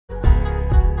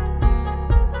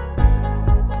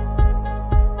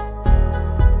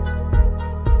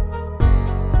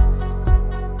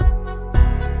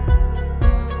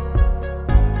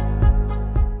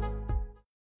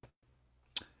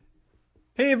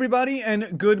Hey everybody,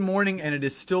 and good morning. And it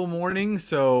is still morning,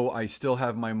 so I still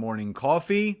have my morning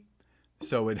coffee.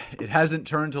 So it hasn't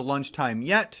turned to lunchtime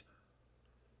yet.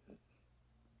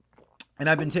 And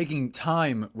I've been taking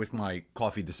time with my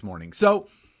coffee this morning. So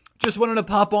just wanted to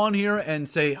pop on here and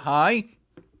say hi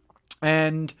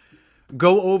and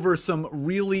go over some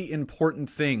really important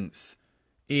things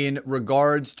in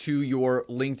regards to your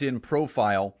LinkedIn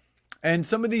profile. And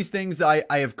some of these things that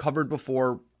I have covered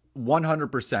before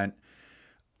 100%.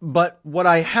 But what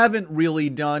I haven't really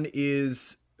done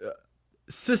is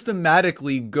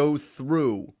systematically go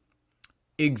through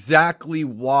exactly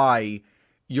why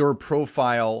your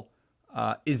profile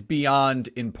is beyond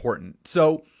important.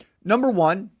 So, number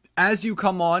one, as you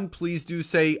come on, please do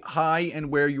say hi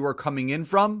and where you are coming in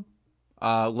from,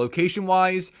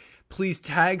 location-wise. Please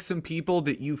tag some people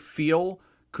that you feel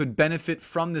could benefit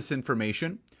from this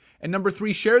information. And number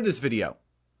three, share this video.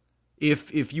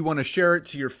 If you want to share it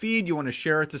to your feed, you want to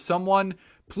share it to someone,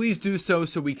 please do so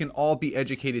we can all be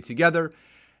educated together.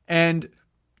 And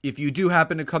if you do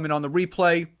happen to come in on the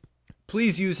replay,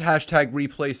 please use hashtag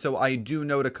replay so I do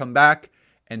know to come back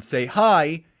and say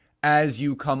hi as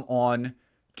you come on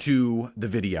to the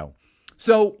video.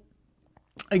 So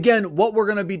again, what we're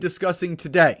going to be discussing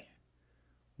today,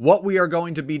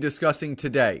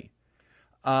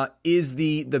 is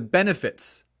the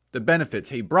benefits.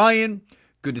 Hey, Brian.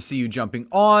 Good to see you jumping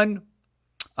on.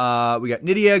 We got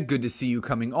Nydia. Good to see you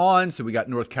coming on. So we got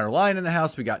North Carolina in the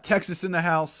house. We got Texas in the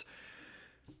house.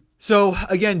 So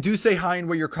again, do say hi and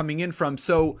where you're coming in from.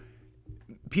 So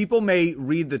people may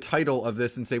read the title of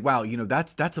this and say, wow,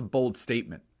 that's a bold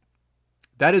statement.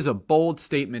 That is a bold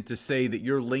statement to say that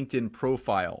your LinkedIn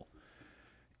profile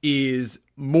is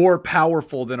more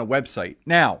powerful than a website.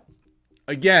 Now,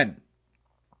 again,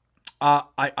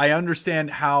 I understand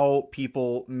how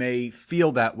people may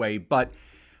feel that way, but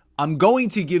I'm going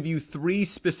to give you three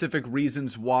specific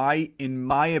reasons why, in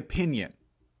my opinion,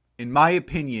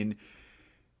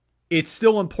 it's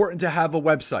still important to have a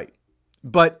website,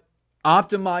 but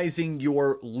optimizing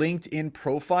your LinkedIn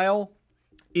profile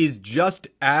is just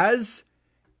as,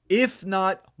 if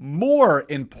not more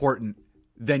important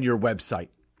than your website.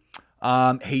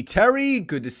 Hey, Terry,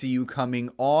 good to see you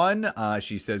coming on.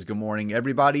 She says, good morning,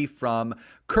 everybody from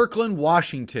Kirkland,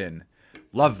 Washington.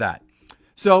 Love that.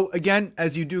 So again,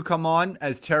 as you do come on,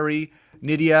 as Terry,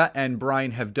 Nydia, and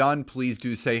Brian have done, please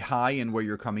do say hi and where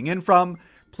you're coming in from.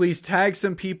 Please tag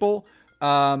some people.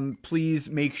 Please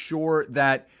make sure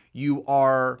that you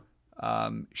are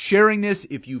sharing this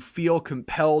if you feel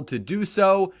compelled to do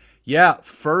so. Yeah,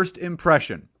 first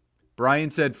impression. Brian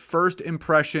said first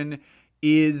impression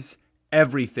is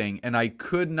everything, and I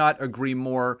could not agree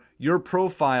more. Your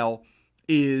profile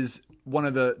is one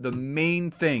of the main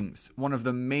things,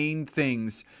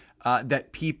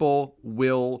 that people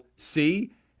will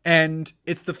see, and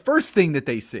it's the first thing that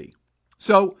they see.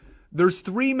 So there's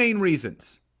three main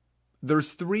reasons.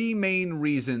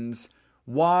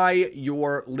 Why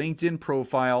your LinkedIn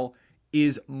profile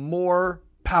is more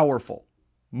powerful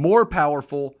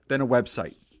than a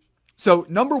website. So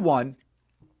number one,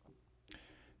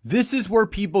 this is where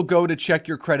people go to check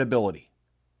your credibility.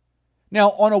 Now,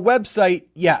 on a website,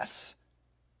 yes,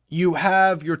 you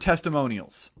have your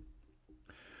testimonials.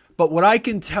 But what I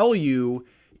can tell you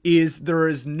is there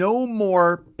is no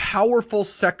more powerful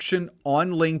section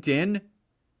on LinkedIn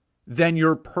than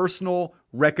your personal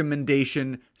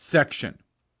recommendation section.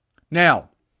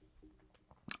 Now,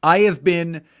 I have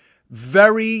been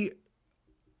very,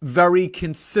 very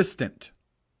consistent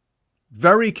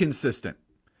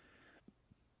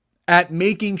at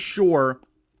making sure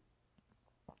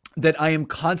that I am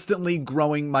constantly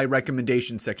growing my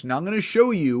recommendation section. Now, I'm going to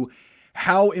show you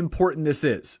how important this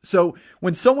is. So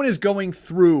when someone is going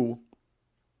through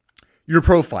your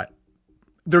profile,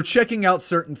 they're checking out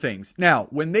certain things. Now,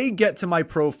 when they get to my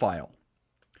profile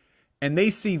and they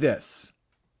see this,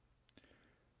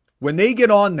 when they get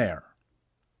on there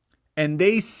and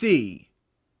they see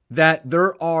that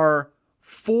there are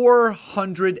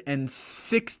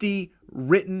 460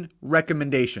 written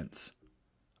recommendations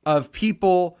of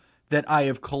people that I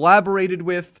have collaborated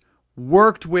with,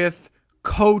 worked with,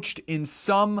 coached in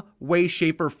some way,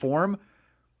 shape, or form,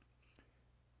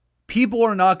 people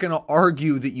are not going to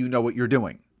argue that you know what you're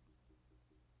doing.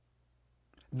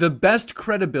 The best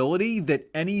credibility that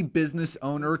any business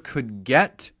owner could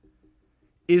get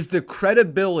is the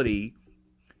credibility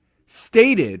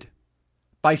stated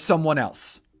by someone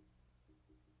else.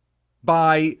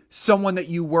 By someone that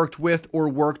you worked with or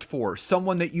worked for,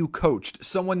 someone that you coached,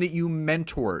 someone that you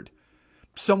mentored,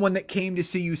 someone that came to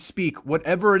see you speak,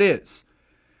 whatever it is.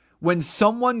 When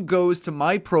someone goes to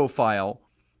my profile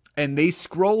and they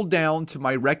scroll down to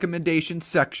my recommendation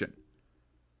section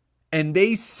and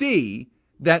they see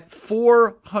that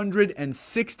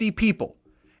 460 people,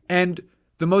 and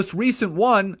the most recent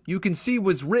one you can see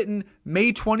was written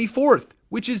May 24th,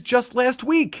 which is just last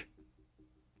week.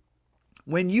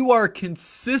 When you are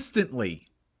consistently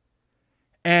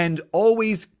and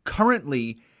always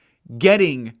currently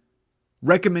getting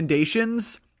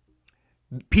recommendations,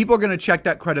 people are going to check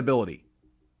that credibility.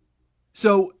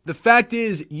 So the fact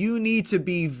is, you need to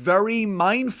be very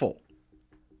mindful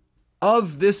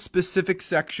of this specific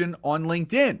section on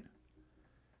LinkedIn,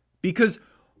 because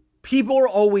people are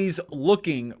always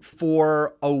looking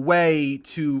for a way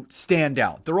to stand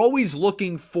out. They're always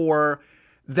looking for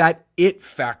that it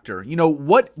factor. You know,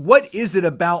 what is it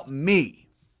about me?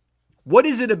 What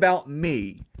is it about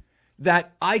me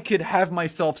that I could have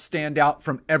myself stand out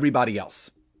from everybody else?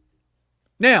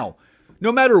 Now,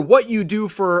 no matter what you do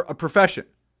for a profession,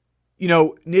 you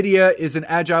know, Nydia is an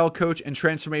agile coach and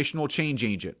transformational change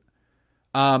agent.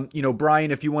 You know, Brian,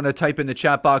 if you want to type in the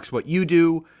chat box what you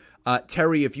do,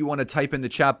 Terry, if you want to type in the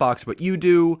chat box what you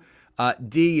do,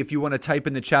 D, if you want to type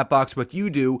in the chat box what you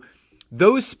do,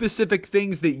 those specific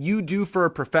things that you do for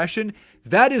a profession,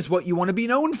 that is what you want to be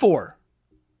known for.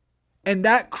 And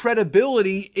that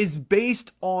credibility is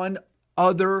based on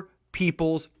other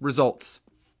people's results.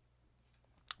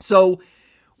 So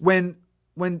when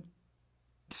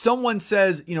someone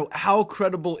says, you know, how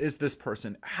credible is this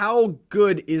person? How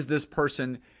good is this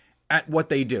person at what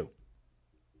they do?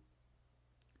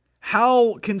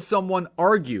 How can someone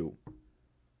argue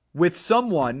with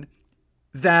someone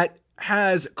that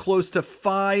has close to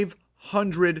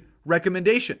 500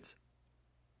 recommendations?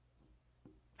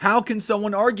 How can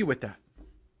someone argue with that?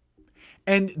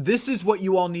 And this is what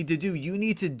you all need to do. You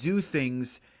need to do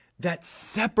things that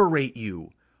separate you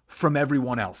from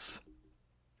everyone else.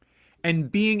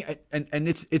 And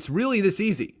it's really this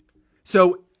easy.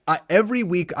 So every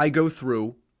week I go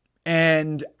through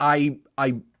and I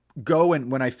go,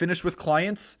 and when I finish with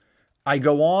clients, I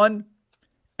go on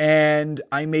and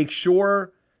I make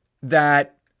sure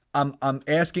that I'm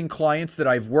asking clients that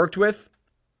I've worked with.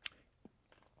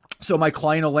 So my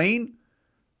client Elaine,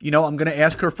 you know, I'm going to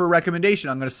ask her for a recommendation.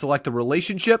 I'm going to select a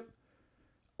relationship.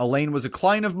 Elaine was a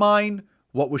client of mine.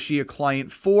 What was she a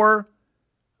client for?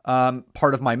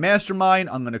 Part of my mastermind.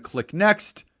 I'm going to click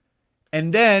next.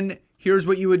 And then here's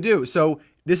what you would do. So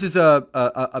this is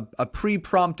a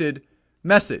pre-prompted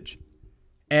message.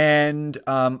 And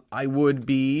I would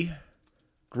be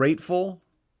grateful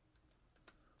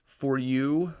for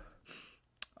you.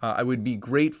 I would be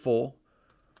grateful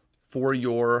for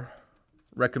your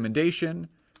recommendation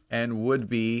and would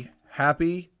be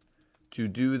happy to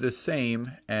do the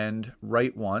same and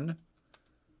write one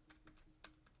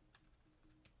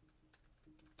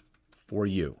for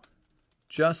you.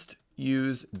 Just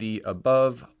use the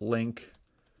above link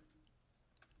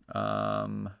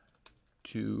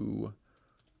to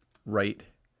write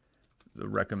the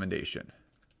recommendation.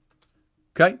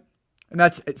 Okay? And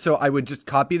that's it. So I would just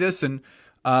copy this and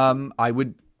I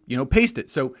would, you know, paste it.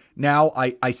 So now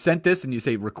I sent this, and you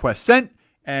say request sent.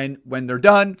 And when they're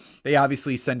done, they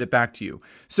obviously send it back to you.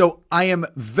 So I am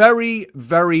very,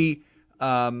 very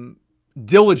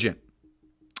diligent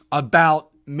about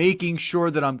making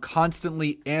sure that I'm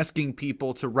constantly asking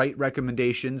people to write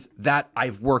recommendations that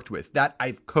I've worked with, that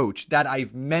I've coached, that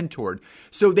I've mentored,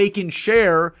 so they can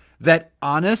share that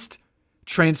honest,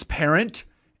 transparent,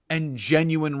 and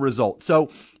genuine result. So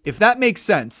if that makes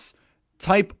sense,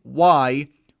 type Y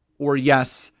or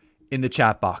yes in the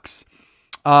chat box.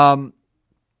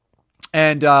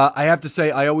 And I have to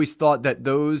say, I always thought that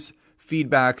those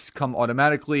feedbacks come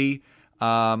automatically.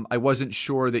 I wasn't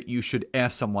sure that you should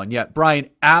ask someone. Yeah, Brian,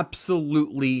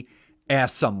 absolutely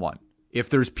ask someone. If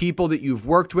there's people that you've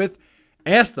worked with,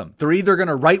 ask them. They're either going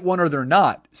to write one or they're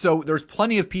not. So there's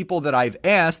plenty of people that I've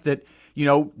asked that, you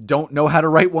know, don't know how to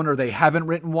write one or they haven't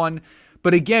written one.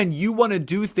 But again, you want to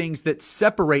do things that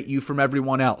separate you from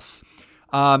everyone else.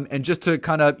 And just to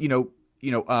kind of,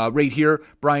 right here,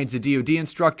 Brian's a DoD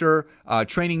instructor,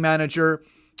 training manager.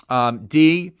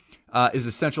 D is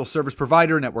essential service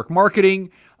provider, network marketing.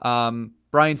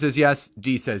 Brian says yes.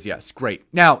 D says yes. Great.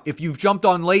 Now, if you've jumped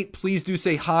on late, please do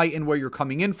say hi and where you're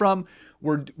coming in from.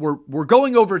 We're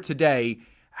going over today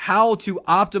how to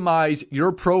optimize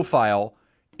your profile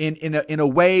in a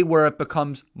way where it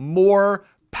becomes more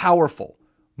powerful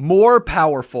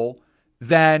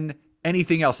than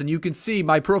anything else. And you can see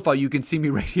my profile. You can see me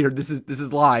right here. This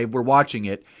is live. We're watching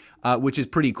it, which is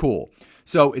pretty cool.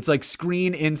 So it's like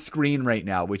screen in screen right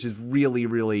now, which is really,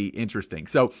 really interesting.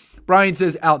 So Brian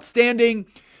says outstanding.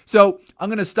 So I'm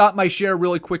going to stop my share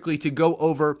really quickly to go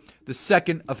over the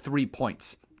second of 3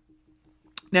 points.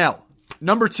 Now,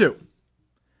 number two.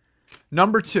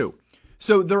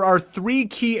 So there are 3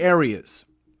 key areas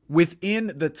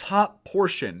within the top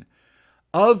portion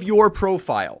of your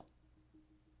profile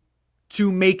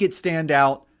to make it stand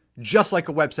out just like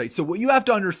a website. So what you have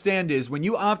to understand is when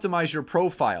you optimize your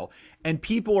profile and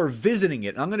people are visiting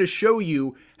it, and I'm going to show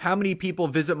you how many people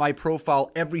visit my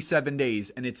profile every 7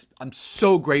 days, and I'm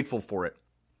so grateful for it.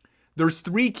 There's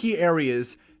 3 key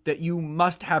areas that you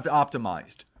must have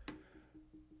optimized.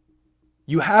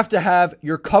 You have to have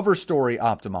your cover story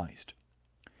optimized.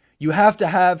 You have to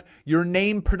have your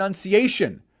name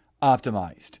pronunciation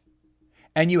optimized.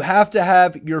 And you have to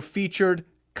have your featured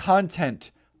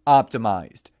content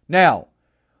optimized. Now,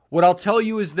 what I'll tell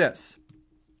you is this.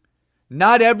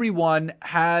 Not everyone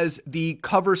has the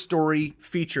cover story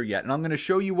feature yet, and I'm going to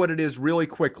show you what it is really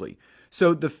quickly.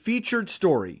 So the featured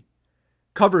story,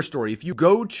 cover story, if you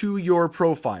go to your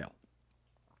profile,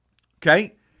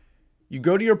 okay, you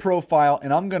go to your profile,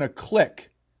 and I'm going to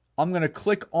click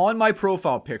on my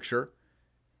profile picture,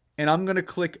 and I'm going to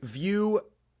click view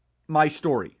my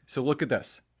story. So look at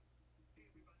this.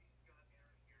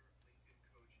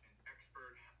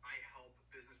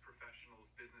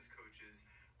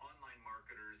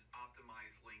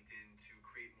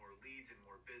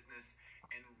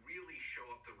 And really show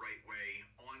up the right way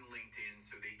on LinkedIn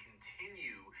so they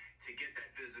continue to get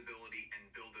that visibility and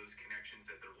build those connections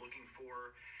that they're looking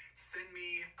for. Send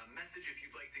me a message if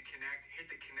you'd like to connect. Hit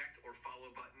the connect or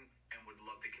follow button and would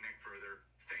love to connect further.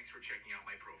 Thanks for checking out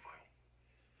my profile.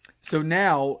 So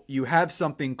now you have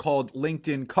something called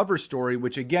LinkedIn Cover Story,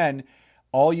 which again,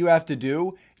 all you have to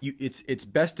do, it's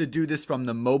best to do this from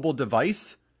the mobile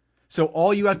device. So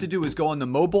all you have to do is go on the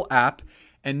mobile app.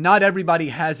 And not everybody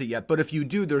has it yet, but if you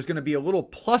do, there's going to be a little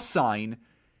plus sign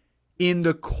in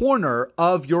the corner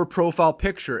of your profile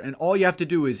picture. And all you have to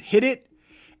do is hit it,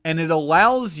 and it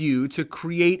allows you to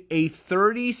create a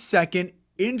 30-second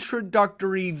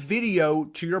introductory video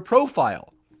to your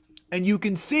profile. And you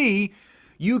can see,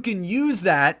 you can use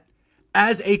that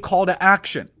as a call to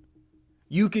action.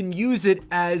 You can use it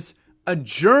as a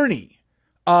journey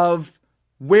of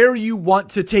where you want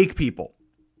to take people.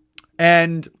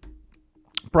 And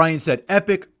Brian said,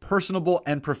 epic, personable,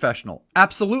 and professional.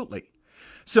 Absolutely.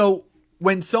 So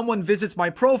when someone visits my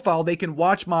profile, they can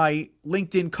watch my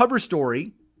LinkedIn cover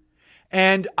story,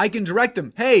 and I can direct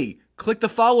them, hey, click the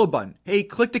follow button. Hey,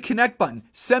 click the connect button.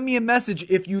 Send me a message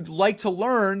if you'd like to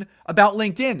learn about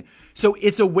LinkedIn. So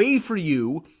it's a way for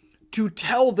you to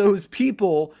tell those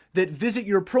people that visit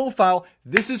your profile,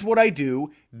 this is what I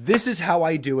do, this is how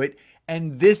I do it,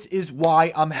 and this is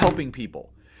why I'm helping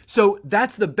people. So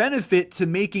that's the benefit to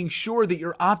making sure that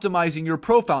you're optimizing your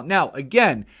profile. Now,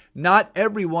 again, not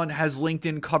everyone has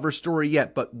LinkedIn cover story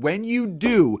yet, but when you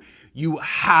do, you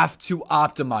have to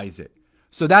optimize it.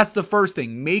 So that's the first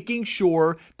thing, making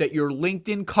sure that your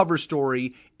LinkedIn cover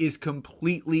story is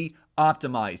completely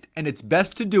optimized. And it's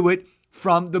best to do it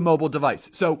from the mobile device.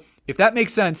 So if that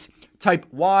makes sense, type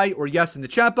Y or yes in the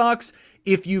chat box.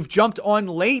 If you've jumped on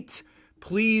late,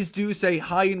 please do say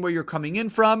hi and where you're coming in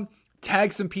from.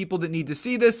 Tag some people that need to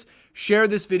see this, share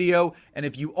this video, and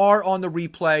if you are on the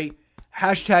replay,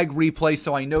 hashtag replay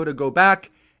so I know to go back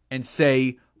and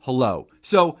say hello.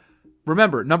 So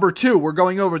remember, number 2, we're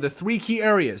going over the 3 key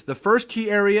areas. The first key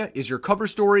area is your cover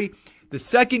story. The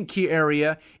second key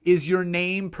area is your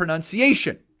name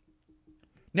pronunciation.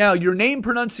 Now, your name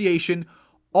pronunciation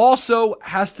also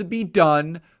has to be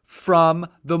done from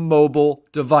the mobile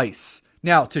device.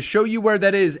 Now, to show you where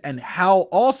that is and how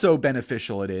also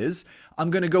beneficial it is, I'm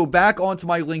going to go back onto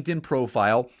my LinkedIn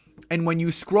profile. And when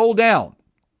you scroll down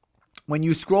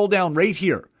right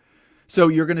here, so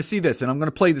you're going to see this, and I'm going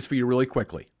to play this for you really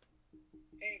quickly.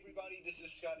 Hey, everybody, this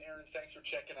is Scott Aaron. Thanks for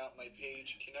checking out my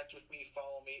page. Connect with me,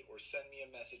 follow me, or send me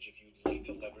a message if you'd like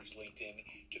to leverage LinkedIn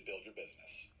to build your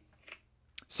business.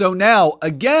 So now,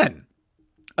 again,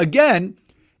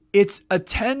 it's a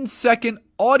 10-second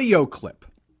audio clip.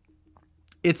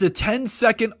 It's a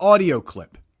 10-second audio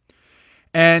clip.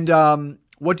 And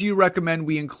what do you recommend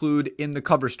we include in the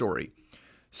cover story?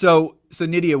 So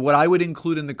Nydia, what I would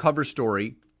include in the cover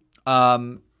story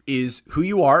is who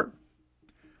you are,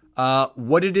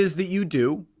 what it is that you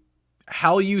do,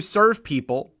 how you serve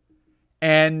people,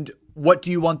 and what do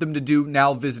you want them to do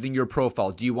now visiting your profile?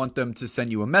 Do you want them to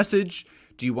send you a message?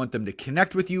 Do you want them to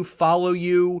connect with you, follow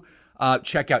you,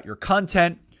 check out your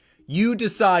content? You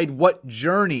decide what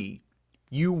journey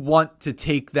you want to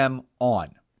take them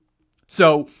on.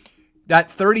 So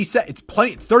that 30 seconds,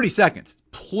 it's 30 seconds,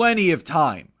 plenty of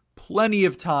time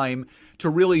to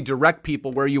really direct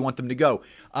people where you want them to go.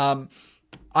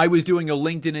 I was doing a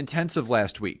LinkedIn intensive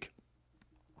last week.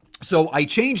 So I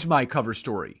changed my cover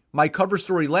story. My cover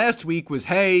story last week was,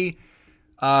 hey,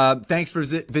 thanks for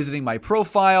visiting my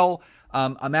profile.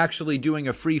 I'm actually doing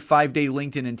a free 5-day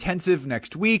LinkedIn intensive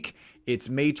next week. It's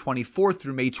May 24th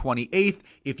through May 28th.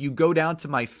 If you go down to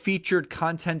my featured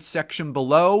content section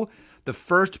below, the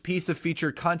first piece of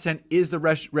featured content is the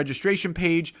registration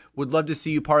page. Would love to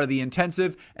see you part of the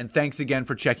intensive. And thanks again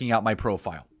for checking out my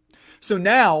profile. So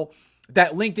now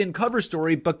that LinkedIn cover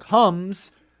story becomes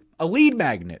a lead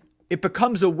magnet. It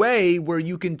becomes a way where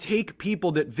you can take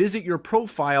people that visit your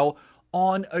profile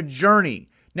on a journey.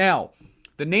 Now,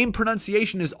 the name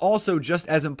pronunciation is also just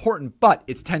as important, but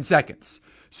it's 10 seconds.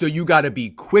 So you got to be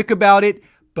quick about it,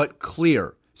 but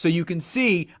clear. So you can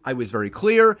see I was very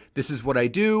clear. This is what I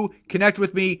do. Connect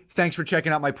with me. Thanks for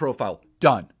checking out my profile.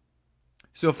 Done.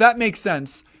 So if that makes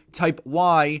sense, type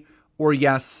Y or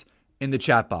yes in the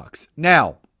chat box.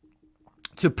 Now,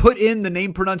 to put in the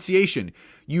name pronunciation,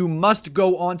 you must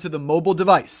go onto the mobile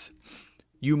device.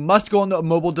 You must go on the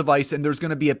mobile device, and there's going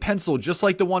to be a pencil just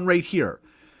like the one right here.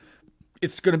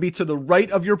 It's going to be to the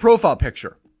right of your profile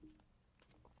picture.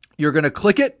 You're going to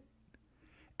click it,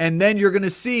 and then you're going to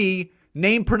see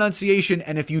name pronunciation.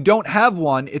 And if you don't have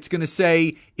one, it's going to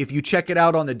say, if you check it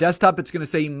out on the desktop, it's going to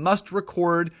say must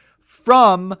record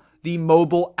from the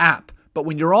mobile app. But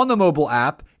when you're on the mobile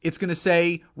app, it's going to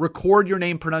say record your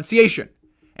name pronunciation.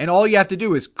 And all you have to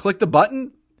do is click the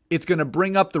button. It's going to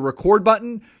bring up the record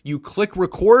button. You click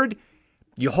record,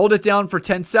 you hold it down for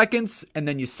 10 seconds, and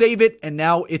then you save it, and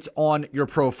now it's on your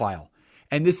profile.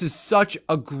 And this is such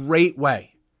a great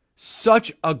way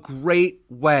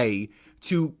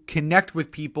to connect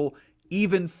with people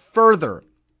even further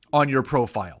on your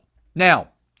profile. Now,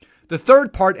 the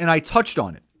third part, and I touched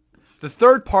on it,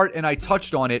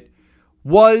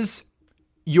 was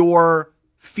your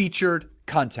featured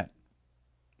content,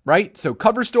 right? So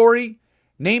cover story,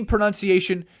 name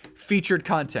pronunciation, featured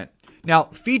content. Now,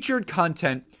 featured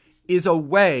content is a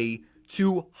way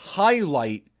to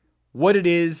highlight what it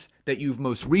is that you've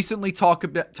most recently talked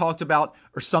about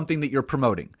or something that you're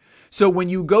promoting. So when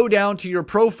you go down to your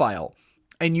profile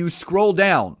and you scroll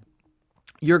down,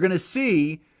 you're going to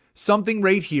see something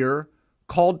right here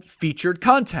called featured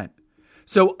content.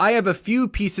 So I have a few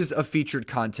pieces of featured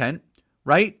content,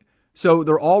 right? So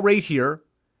they're all right here.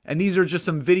 And these are just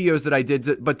some videos that I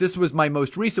did, but this was my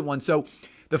most recent one. So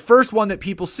the first one that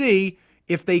people see,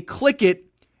 if they click it,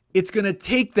 it's going to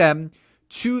take them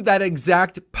to that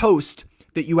exact post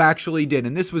that you actually did.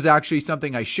 And this was actually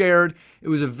something I shared. It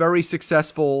was a very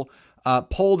successful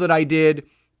poll that I did,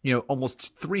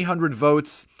 almost 300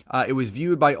 votes. It was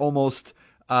viewed by almost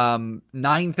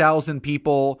 9,000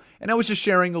 people. And I was just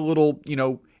sharing a little,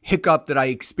 hiccup that I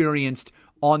experienced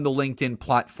on the LinkedIn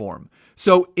platform.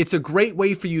 So it's a great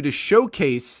way for you to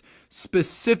showcase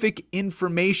specific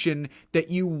information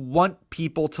that you want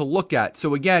people to look at.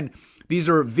 So again, these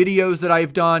are videos that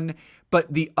I've done,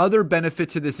 but the other benefit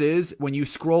to this is when you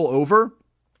scroll over,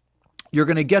 you're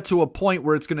going to get to a point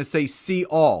where it's going to say see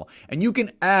all, and you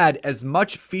can add as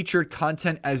much featured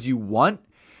content as you want.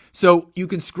 So you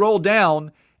can scroll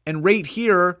down, and right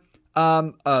here,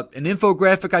 an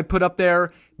infographic I put up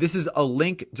there. This is a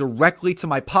link directly to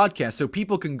my podcast. So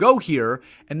people can go here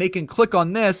and they can click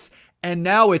on this, and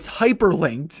now it's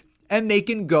hyperlinked and they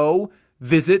can go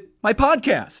visit my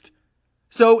podcast.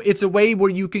 So it's a way where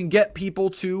you can get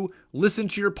people to listen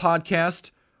to your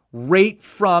podcast right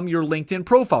from your LinkedIn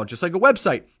profile, just like a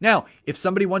website. Now, if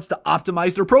somebody wants to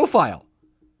optimize their profile,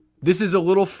 this is a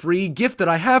little free gift that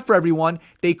I have for everyone.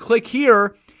 They click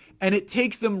here and it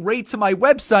takes them right to my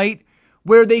website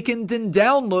where they can then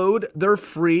download their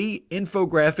free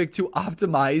infographic to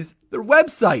optimize their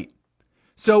website.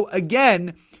 So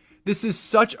again, this is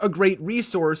such a great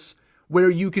resource where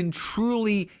you can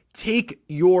truly take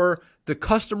the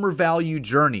customer value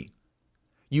journey.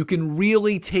 You can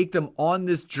really take them on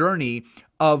this journey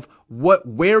of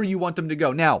where you want them to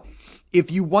go. Now,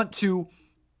 if you want to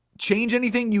change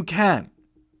anything, you can.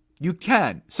 You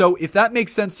can. So if that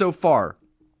makes sense so far,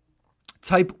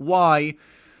 type Y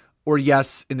or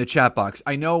yes in the chat box.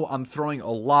 I know I'm throwing a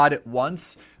lot at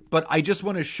once, but I just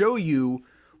want to show you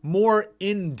more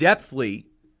in-depthly,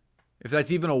 if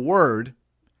that's even a word,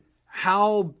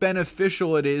 how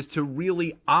beneficial it is to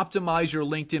really optimize your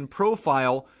LinkedIn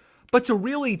profile, but to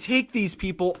really take these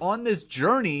people on this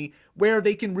journey where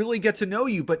they can really get to know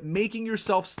you, but making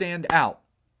yourself stand out.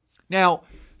 Now,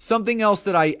 something else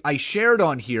that I shared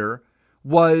on here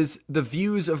was the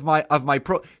views of my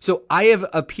So I have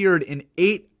appeared in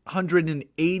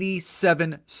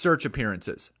 887 search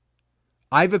appearances.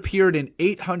 I've appeared in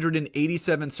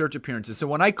 887 search appearances. So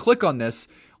when I click on this,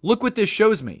 look what this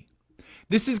shows me.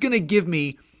 This is going to give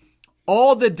me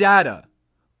all the data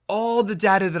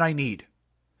that I need.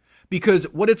 Because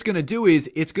what it's going to do is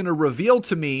it's going to reveal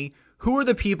to me who are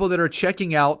the people that are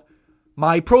checking out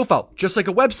my profile, just like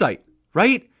a website,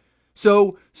 right?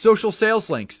 So social sales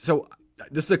links. So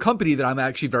this is a company that I'm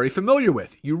actually very familiar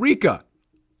with, Eureka,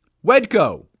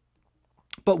 Wedco.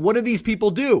 But what do these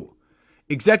people do?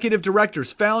 Executive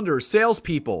directors, founders,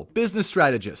 salespeople, business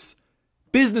strategists,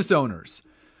 business owners.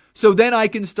 So then I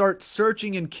can start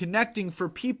searching and connecting for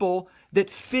people that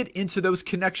fit into those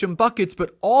connection buckets.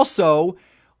 But also,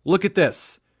 look at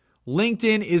this.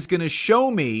 LinkedIn is going to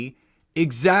show me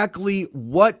exactly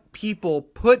what people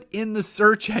put in the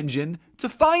search engine to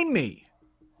find me.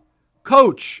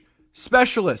 Coach,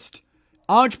 specialist,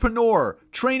 entrepreneur,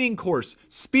 training course,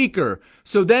 speaker.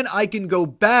 So then I can go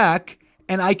back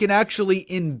and I can actually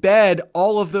embed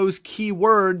all of those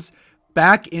keywords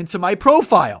back into my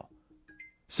profile.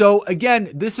 So again,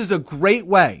 this is a great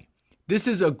way. This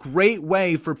is a great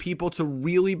way for people to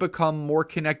really become more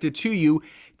connected to you,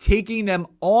 taking them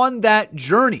on that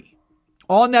journey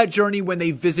when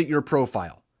they visit your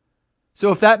profile.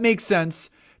 So if that makes sense,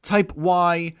 type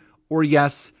Y or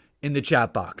yes in the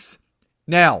chat box.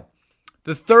 Now,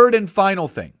 the third and final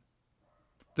thing.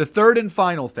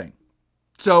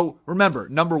 So remember,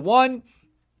 number one,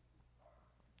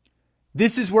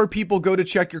 this is where people go to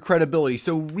check your credibility.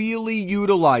 So really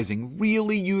utilizing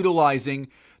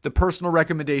the personal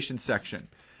recommendation section.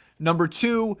 Number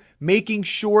two, making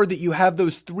sure that you have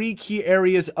those 3 key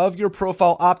areas of your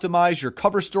profile optimized: your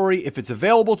cover story, if it's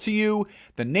available to you,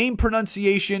 the name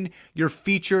pronunciation, your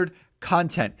featured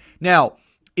content. Now,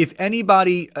 if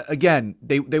anybody, again,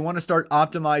 they want to start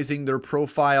optimizing their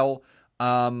profile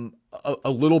a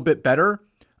little bit better,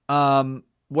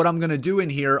 what I'm going to do in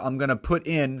here, I'm going to put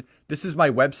in, this is my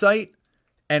website.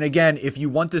 And again, if you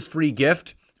want this free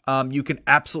gift, you can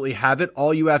absolutely have it.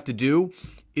 All you have to do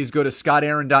is go to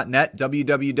scottaaron.net,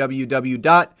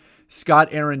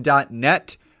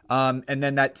 www.scottaaron.net. And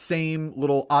then that same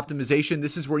little optimization,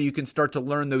 this is where you can start to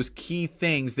learn those key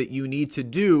things that you need to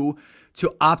do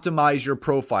to optimize your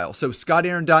profile. So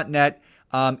scottaaron.net,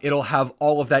 it'll have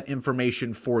all of that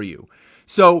information for you.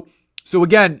 So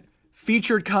again,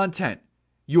 featured content,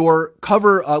 your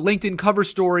cover, LinkedIn cover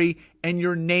story, and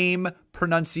your name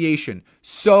pronunciation.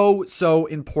 So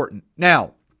important.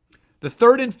 Now, the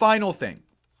third and final thing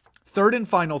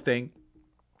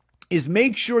is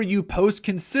make sure you post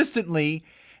consistently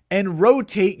and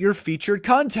rotate your featured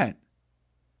content.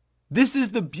 This is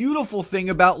the beautiful thing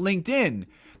about LinkedIn,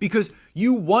 because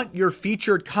you want your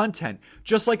featured content,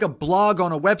 just like a blog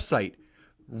on a website,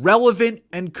 relevant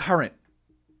and current.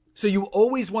 So you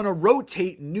always want to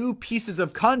rotate new pieces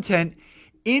of content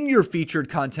in your featured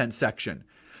content section.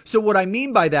 So what I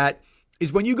mean by that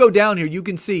is when you go down here, you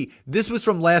can see this was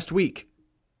from last week.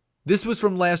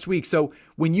 So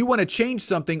when you want to change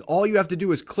something, all you have to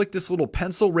do is click this little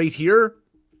pencil right here.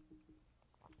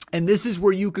 And this is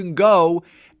where you can go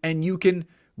and you can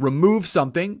remove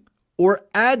something or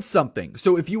add something.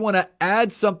 So if you want to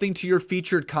add something to your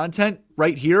featured content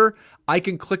right here, I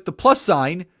can click the plus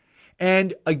sign.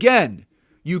 And again,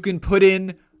 you can put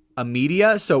in a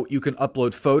media, so you can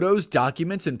upload photos,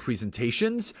 documents, and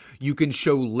presentations. You can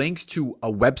show links to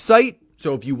a website.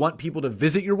 So if you want people to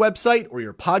visit your website or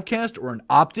your podcast or an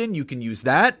opt-in, you can use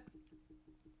that.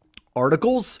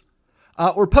 Articles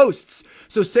or posts.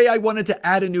 So say I wanted to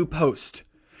add a new post.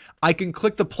 I can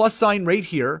click the plus sign right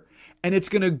here, and it's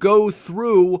going to go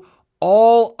through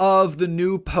all of the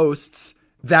new posts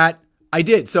that I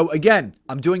did. So again,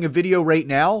 I'm doing a video right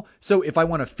now. So if I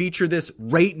want to feature this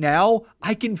right now,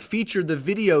 I can feature the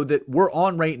video that we're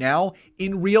on right now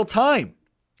in real time.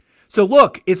 So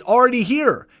look, it's already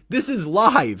here. This is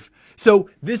live. So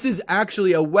this is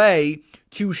actually a way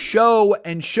to show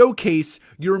and showcase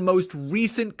your most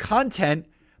recent content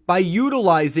by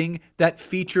utilizing that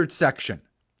featured section.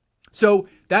 So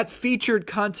that featured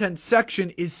content section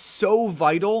is so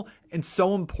vital and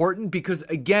so important because,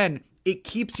 again, it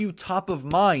keeps you top of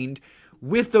mind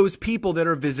with those people that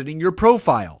are visiting your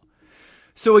profile.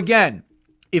 So again,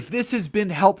 if this has been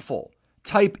helpful,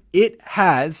 type "it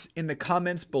has" in the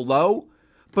comments below.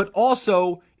 But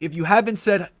also, if you haven't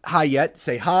said hi yet,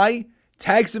 say hi,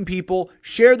 tag some people,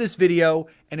 share this video,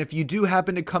 and if you do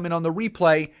happen to come in on the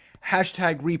replay,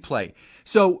 #replay.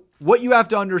 So what you have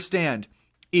to understand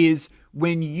is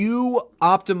when you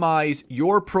optimize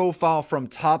your profile from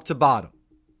top to bottom,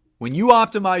 When you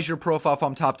optimize your profile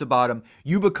from top to bottom,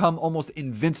 you become almost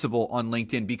invincible on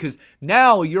LinkedIn because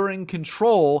now you're in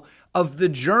control of the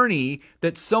journey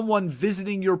that someone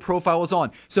visiting your profile is on.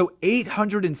 So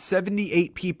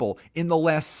 878 people in the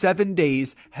last 7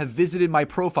 days have visited my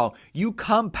profile. You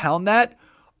compound that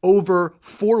over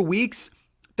 4 weeks,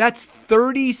 that's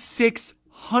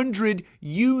 3,600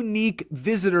 unique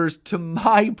visitors to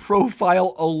my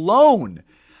profile alone.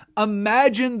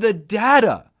 Imagine the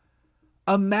data.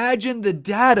 Imagine the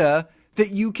data that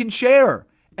you can share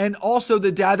and also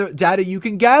the data you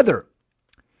can gather.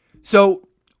 So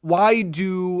why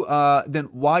do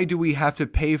we have to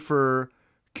pay for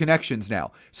connections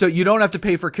now? So you don't have to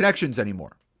pay for connections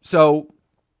anymore. So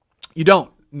you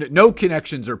don't. No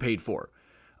connections are paid for.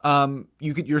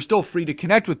 You're still free to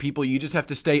connect with people. You just have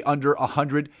to stay under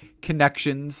 100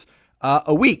 connections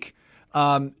a week.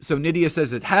 So Nydia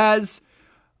says it has.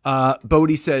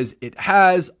 Bodhi says it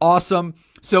has. Awesome.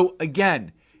 So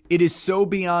again, it is so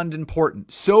beyond important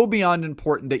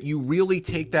that you really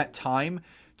take that time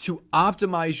to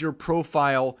optimize your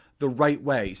profile the right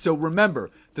way. So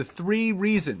remember the 3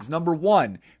 reasons. Number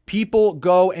 1, people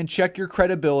go and check your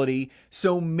credibility.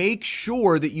 So make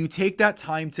sure that you take that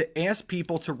time to ask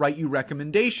people to write you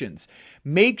recommendations.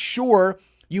 Make sure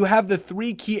you have the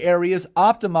 3 key areas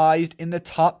optimized in the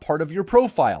top part of your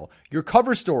profile: your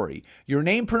cover story, your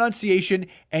name pronunciation,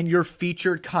 and your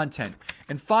featured content.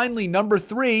 And finally, number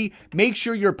 3, make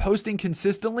sure you're posting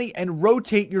consistently and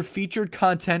rotate your featured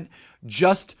content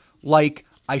just like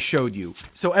I showed you.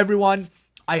 So everyone,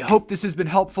 I hope this has been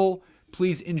helpful.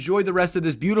 Please enjoy the rest of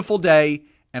this beautiful day,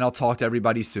 and I'll talk to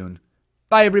everybody soon.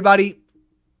 Bye, everybody.